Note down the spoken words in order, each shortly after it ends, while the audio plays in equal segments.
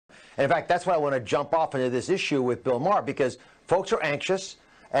And in fact, that's why I want to jump off into this issue with Bill Maher, because folks are anxious,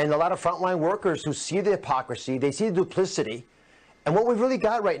 and a lot of frontline workers who see the hypocrisy, they see the duplicity. And what we've really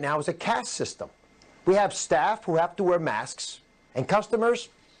got right now is a caste system. We have staff who have to wear masks, and customers,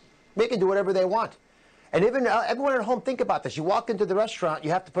 they can do whatever they want. And even everyone at home, think about this. You walk into the restaurant, you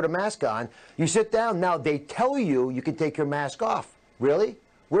have to put a mask on. You sit down, now they tell you you can take your mask off. Really?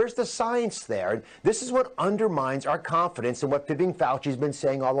 Where's the science there? And this is what undermines our confidence in what Bill Fauci's been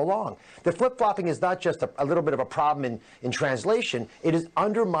saying all along. The flip-flopping is not just a little bit of a problem in translation. It is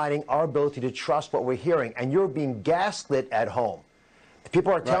undermining our ability to trust what we're hearing. And you're being gaslit at home.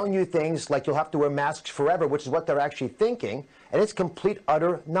 People are telling you things like you'll have to wear masks forever, which is what they're actually thinking. And it's complete,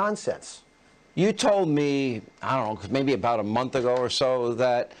 utter nonsense. You told me, I don't know, maybe about a month ago or so,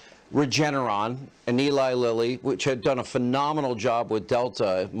 that Regeneron and Eli Lilly, which had done a phenomenal job with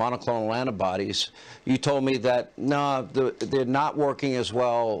Delta monoclonal antibodies, you told me that, no, they're not working as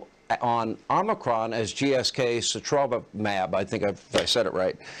well on Omicron as GSK Sotrovimab. I think I said it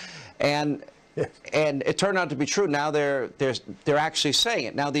right. And it turned out to be true. Now they're actually saying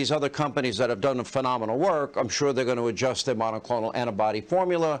it. Now these other companies that have done phenomenal work, I'm sure they're going to adjust their monoclonal antibody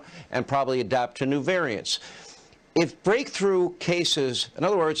formula and probably adapt to new variants. If breakthrough cases, in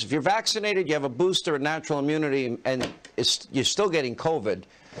other words, if you're vaccinated, you have a booster and natural immunity, and you're still getting COVID,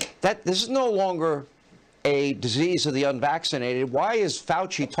 this is no longer a disease of the unvaccinated. Why is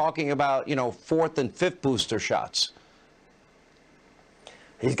Fauci talking about, fourth and fifth booster shots?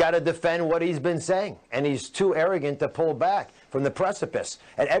 He's got to defend what he's been saying, and he's too arrogant to pull back from the precipice.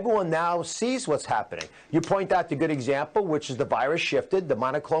 And everyone now sees what's happening. You point out the good example, which is the virus shifted, the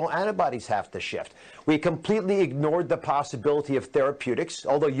monoclonal antibodies have to shift. We completely ignored the possibility of therapeutics,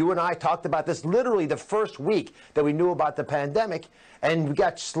 although you and I talked about this literally the first week that we knew about the pandemic, and we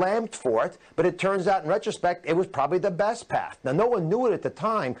got slammed for it. But it turns out, in retrospect, it was probably the best path. Now, no one knew it at the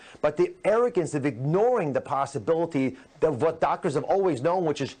time, but the arrogance of ignoring the possibility of what doctors have always known,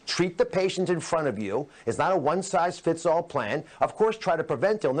 which is treat the patient in front of you. It's not a one-size-fits-all plan. Of course, try to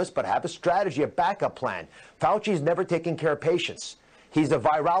prevent illness, but have a strategy, a backup plan. Fauci's never taken care of patients. He's a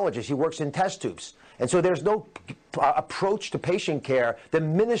virologist. He works in test tubes. And so there's no approach to patient care, the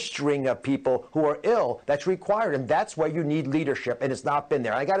ministering of people who are ill, that's required. And that's why you need leadership, and it's not been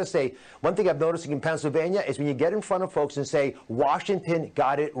there. I got to say, one thing I'm noticing in Pennsylvania is when you get in front of folks and say, Washington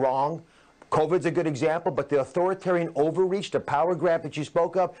got it wrong, COVID's a good example, but the authoritarian overreach, the power grab that you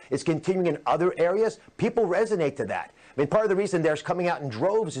spoke of, is continuing in other areas. People resonate to that. I mean, part of the reason they're coming out in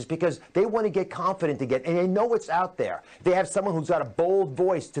droves is because they want to get confident again, and they know it's out there. They have someone who's got a bold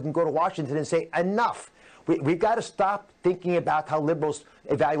voice to go to Washington and say, enough. We've got to stop thinking about how liberals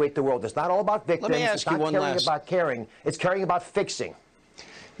evaluate the world. It's not all about victims. Let me ask you one last. It's not caring about caring. It's caring about fixing.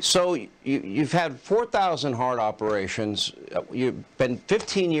 So you've had 4,000 heart operations. You've been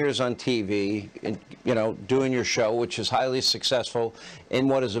 15 years on TV, doing your show, which is highly successful in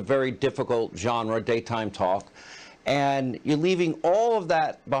what is a very difficult genre, daytime talk. And you're leaving all of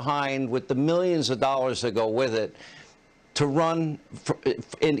that behind with the millions of dollars that go with it to run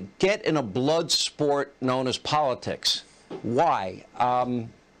and get in a blood sport known as politics. Why?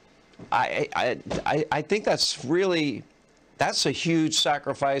 I think that's a huge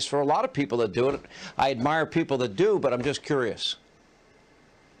sacrifice for a lot of people that do it. I admire people that do, but I'm just curious.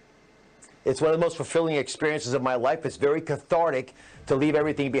 It's one of the most fulfilling experiences of my life. It's very cathartic to leave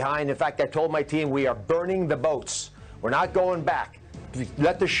everything behind. In fact, I told my team we are burning the boats. We're not going back.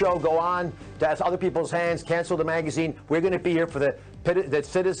 Let the show go on. That's other people's hands. Cancel the magazine. We're going to be here for the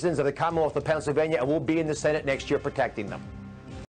citizens of the Commonwealth of Pennsylvania, and we'll be in the Senate next year protecting them.